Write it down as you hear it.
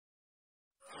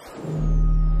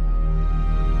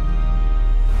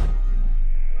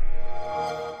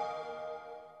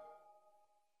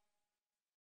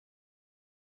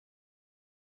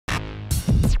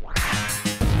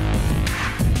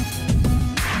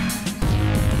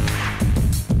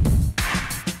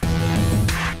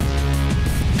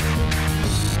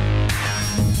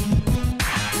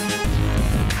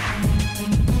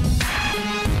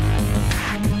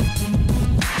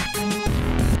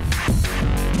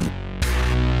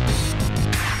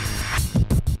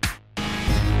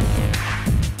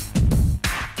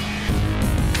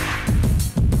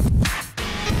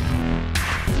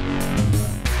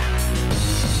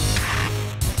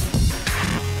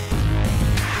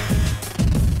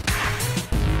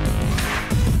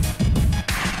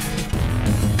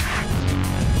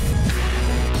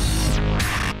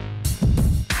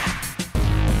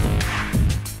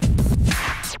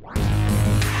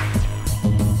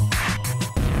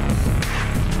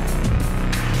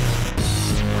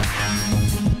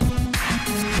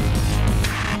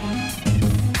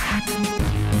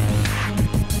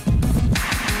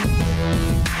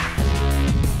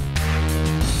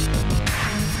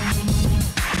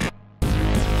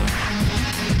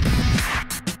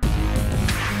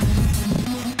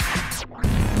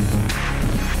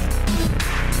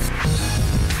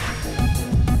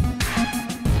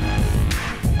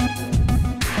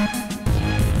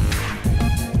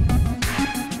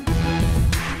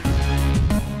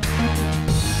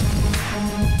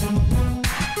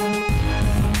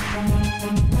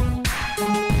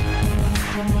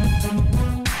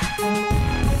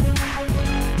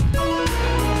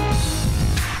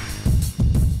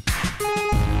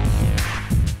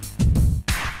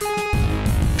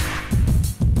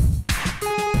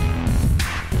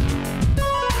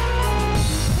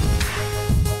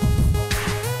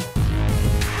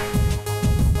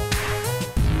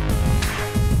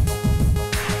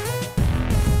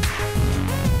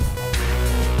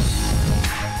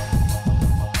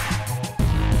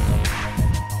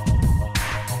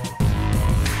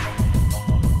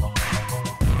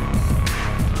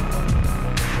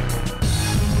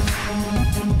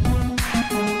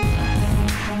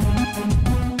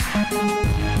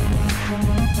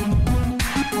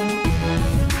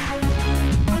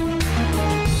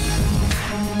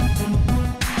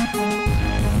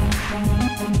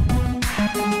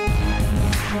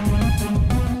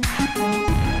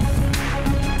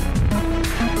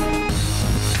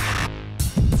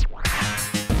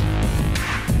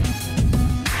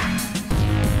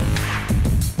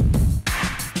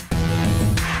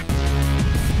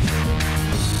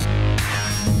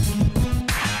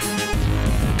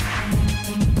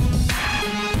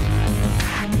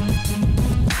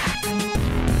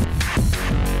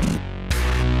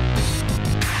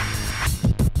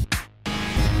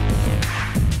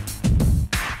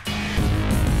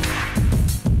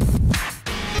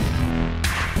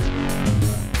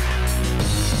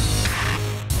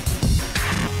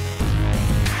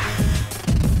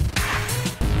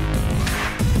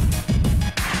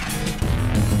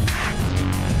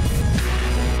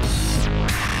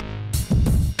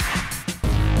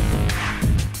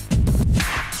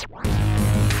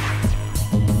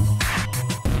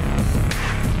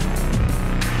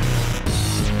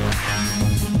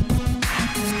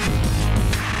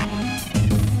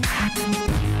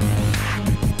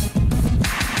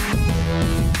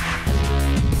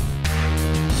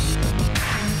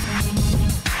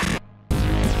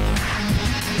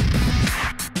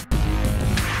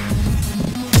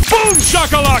Boom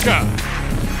shakalaka!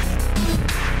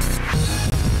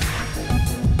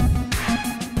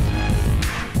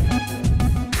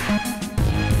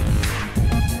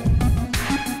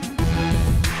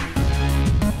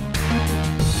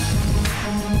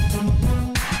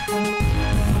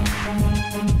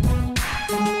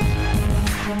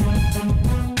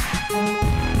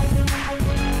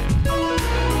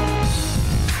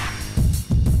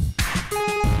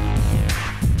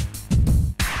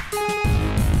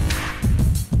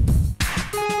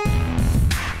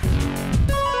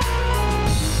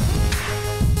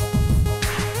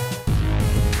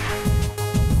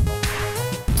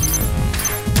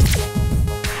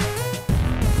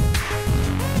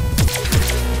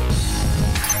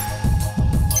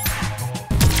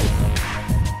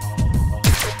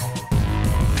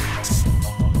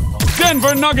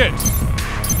 Denver Nuggets.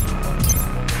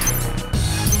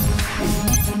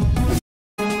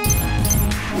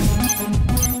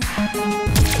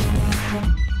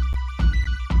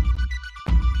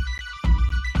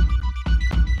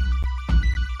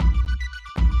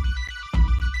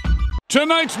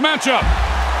 Tonight's matchup,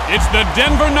 it's the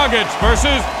Denver Nuggets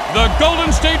versus the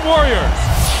Golden State Warriors.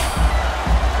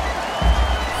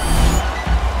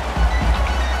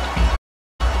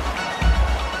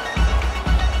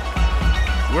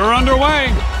 We're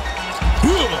underway.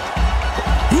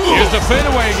 Here's the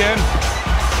fadeaway again.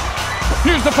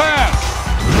 Here's the pass.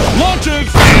 Launches.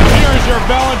 And here's your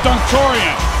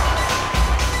valedictorian.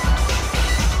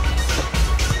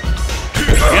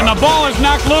 And the ball is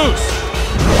knocked loose.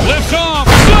 Lifts off.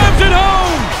 Slams it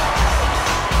home.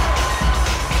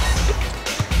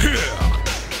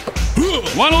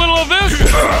 Want a little of this?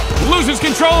 Loses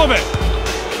control of it.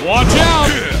 Watch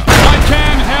out. I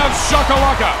can have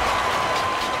shakalaka.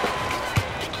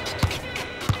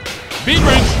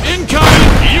 Biedrins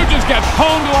incoming! You just got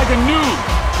pwned like a noob!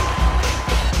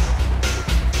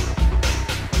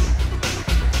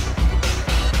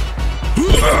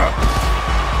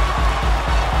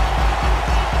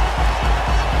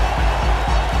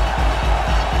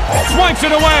 Swipes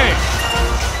it away!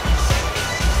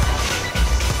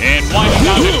 And winding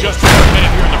down to just over a minute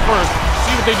here in the first.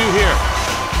 See what they do here.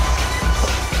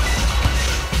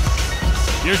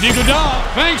 Here's Iguodala.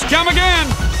 Thanks, come again!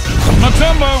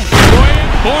 Mutombo,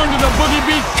 born to the boogie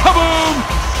beat, kaboom!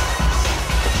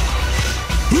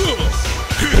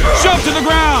 Shove to the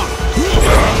ground!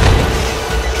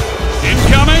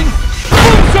 Incoming!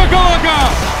 Boom shakalaka!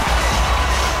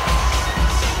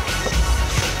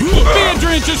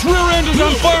 Biedrins, his rear end is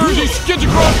on fire as he skids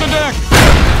across the deck!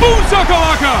 Boom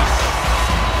shakalaka!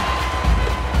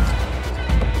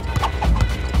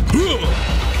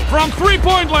 From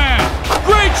three-point land!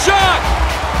 Great shot!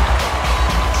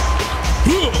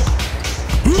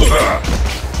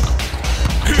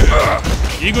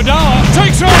 Iguodala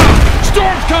takes off!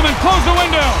 Storm's coming! Close the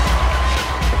window!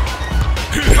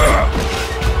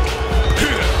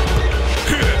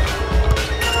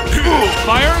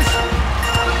 Fires!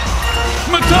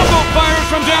 Mutombo fires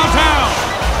from downtown!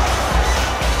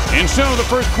 And so the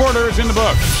first quarter is in the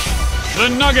books. The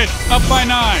Nuggets up by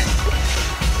 9.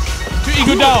 To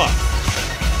Iguodala.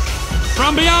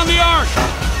 From beyond the arc!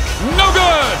 No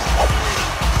good!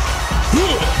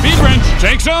 Biedrins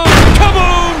takes off.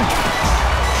 Kaboom!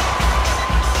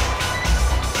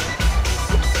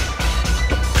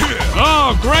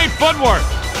 Oh, great footwork.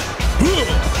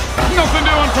 Nothing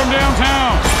doing from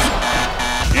downtown.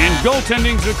 And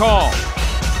goaltending's the call.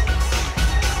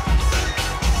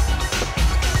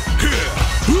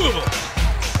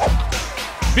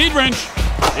 Biedrins,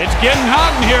 it's getting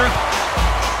hot in here.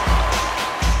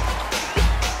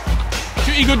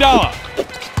 To Iguodala.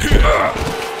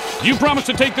 You promised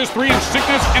to take this three in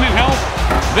sickness and in health?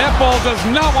 That ball does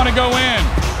not want to go in.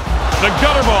 The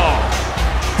gutter ball.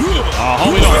 Oh,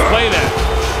 homie, don't play that.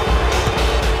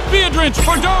 Biedrins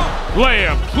for dunk.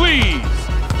 Layup, please.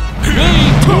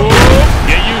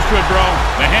 Get used to it, bro.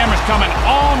 The hammer's coming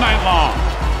all night long.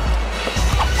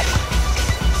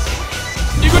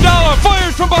 Iguodala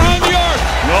fires from behind the arc.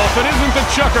 Well, if it isn't the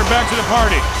chucker, back to the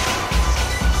party.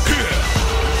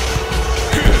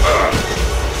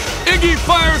 Iggy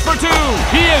fires for 2.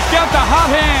 He has got the hot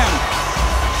hand.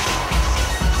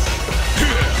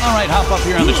 All right, hop up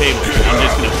here on the table. I'm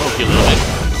just going to poke you a little bit.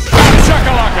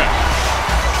 Shakalaka.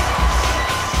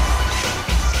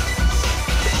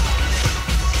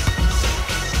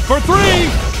 For 3.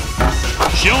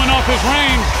 Showing off his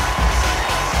range.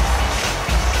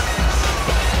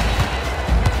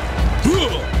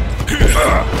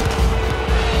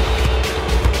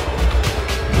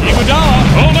 Iguodala,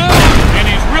 hold on.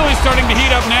 Really starting to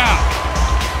heat up now.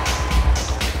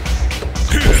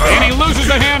 And he loses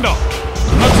the handle.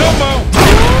 Mutombo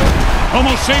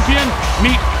sapien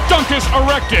meet Dunkus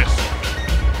erectus.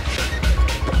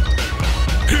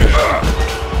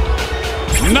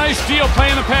 Nice deal play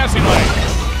in the passing lane.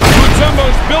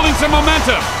 Mutombo's building some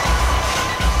momentum.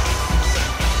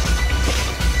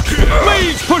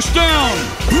 Lee's pushed down.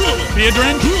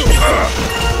 Biedrins.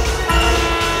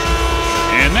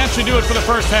 And that should do it for the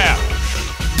first half.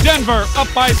 Denver up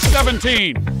by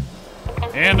 17.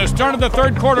 And the start of the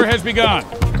third quarter has begun.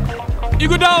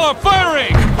 Iguodala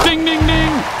firing. Ding, ding,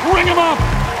 ding. Ring him up.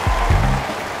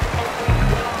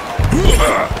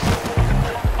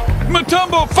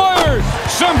 Mutombo fires.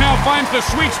 Somehow finds the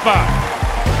sweet spot.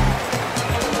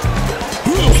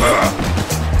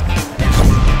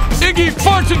 Iggy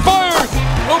farts and fires.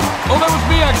 Oh, that was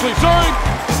me actually. Sorry.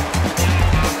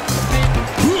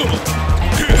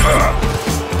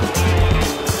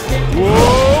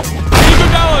 Whoa.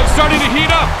 Iguodala is starting to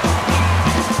heat up.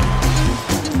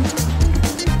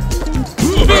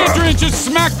 Biedrins is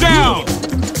smacked down.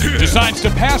 Decides to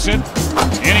pass it,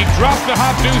 and he drops the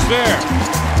hot deuce there.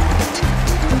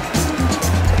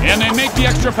 And they make the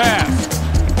extra pass.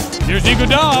 Here's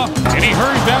Iguodala, and he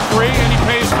hurries that three, and he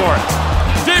pays for it.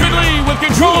 David Lee with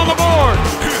control on the board.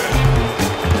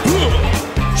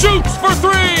 Shoots for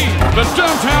three. The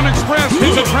Downtown Express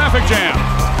hits a traffic jam.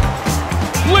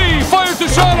 Lee fires the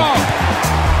shot off.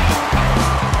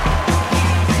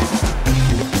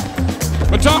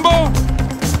 Mutombo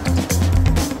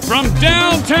from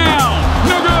downtown.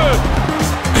 No good.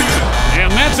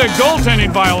 And that's a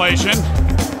goaltending violation.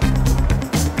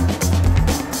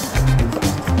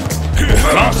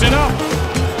 Toss it up.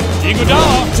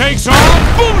 Iguodala takes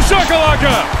off. Boom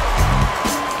shakalaka.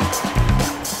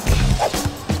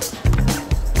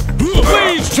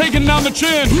 Lee's taking down the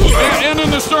chin and in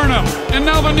the sternum. And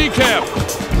now the kneecap.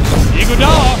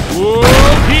 Iguodala. Whoa,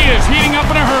 he is heating up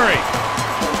in a hurry.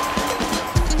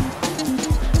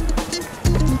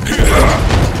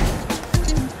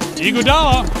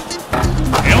 Iguodala.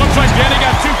 It looks like Danny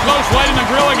got too close, lighting the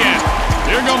grill again.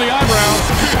 There go the eyebrows.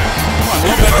 Come on,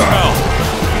 love that smell.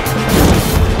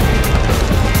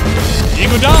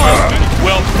 Iguodala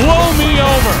will blow me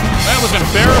over. That was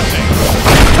embarrassing.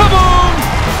 Kaboom!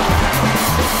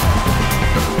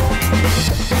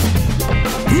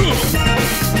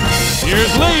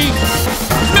 Here's Lee.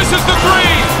 Misses the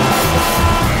three.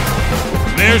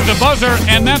 There's the buzzer,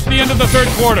 and that's the end of the third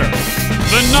quarter.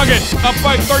 The Nuggets up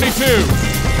by 32.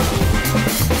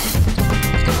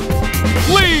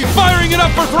 Lee firing it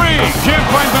up for three. Can't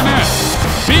find the net.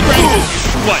 Biedrins.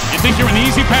 What, you think you're in the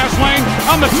easy pass lane?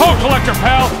 I'm the toll collector,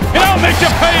 pal, and I'll make you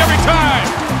pay every time.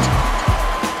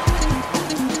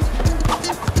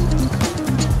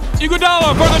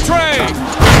 Iguodala for the tray.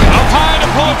 Up high to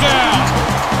pull it down.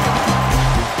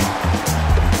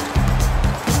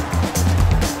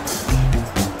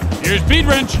 Here's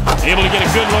Biedrins, able to get a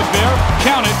good look there.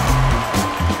 Count it.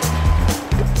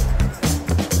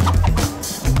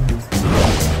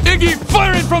 Iggy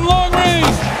firing from long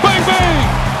range. Bang, bang.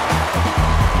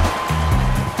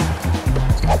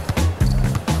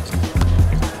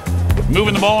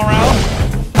 Moving the ball around.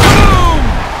 Boom!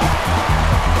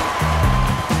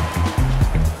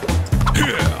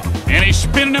 And he's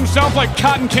spinning himself like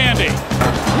cotton candy.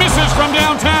 Misses from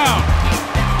downtown.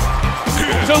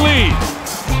 To Lee.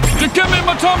 To come in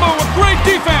Mutombo with great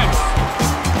defense.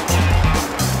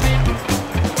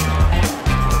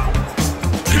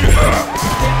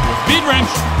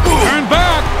 Biedrins, turn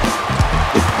back.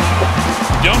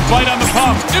 Don't bite on the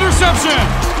pump. Interception.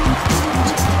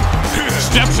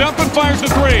 Steps up and fires the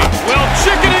three. Well,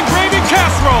 chicken and gravy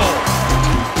casserole.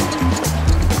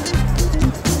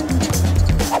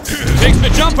 Takes the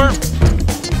jumper.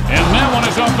 And that one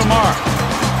is off the mark.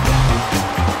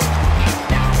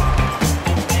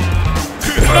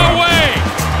 No way!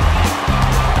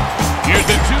 Here's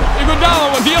the two.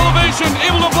 Iguodala with the elevation,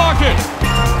 able to block it.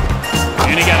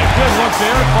 And he got a good look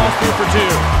there. Falls through for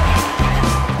two.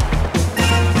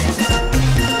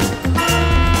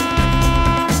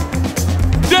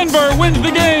 Denver wins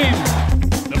the game.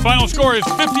 The final score is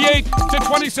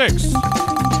 58-26.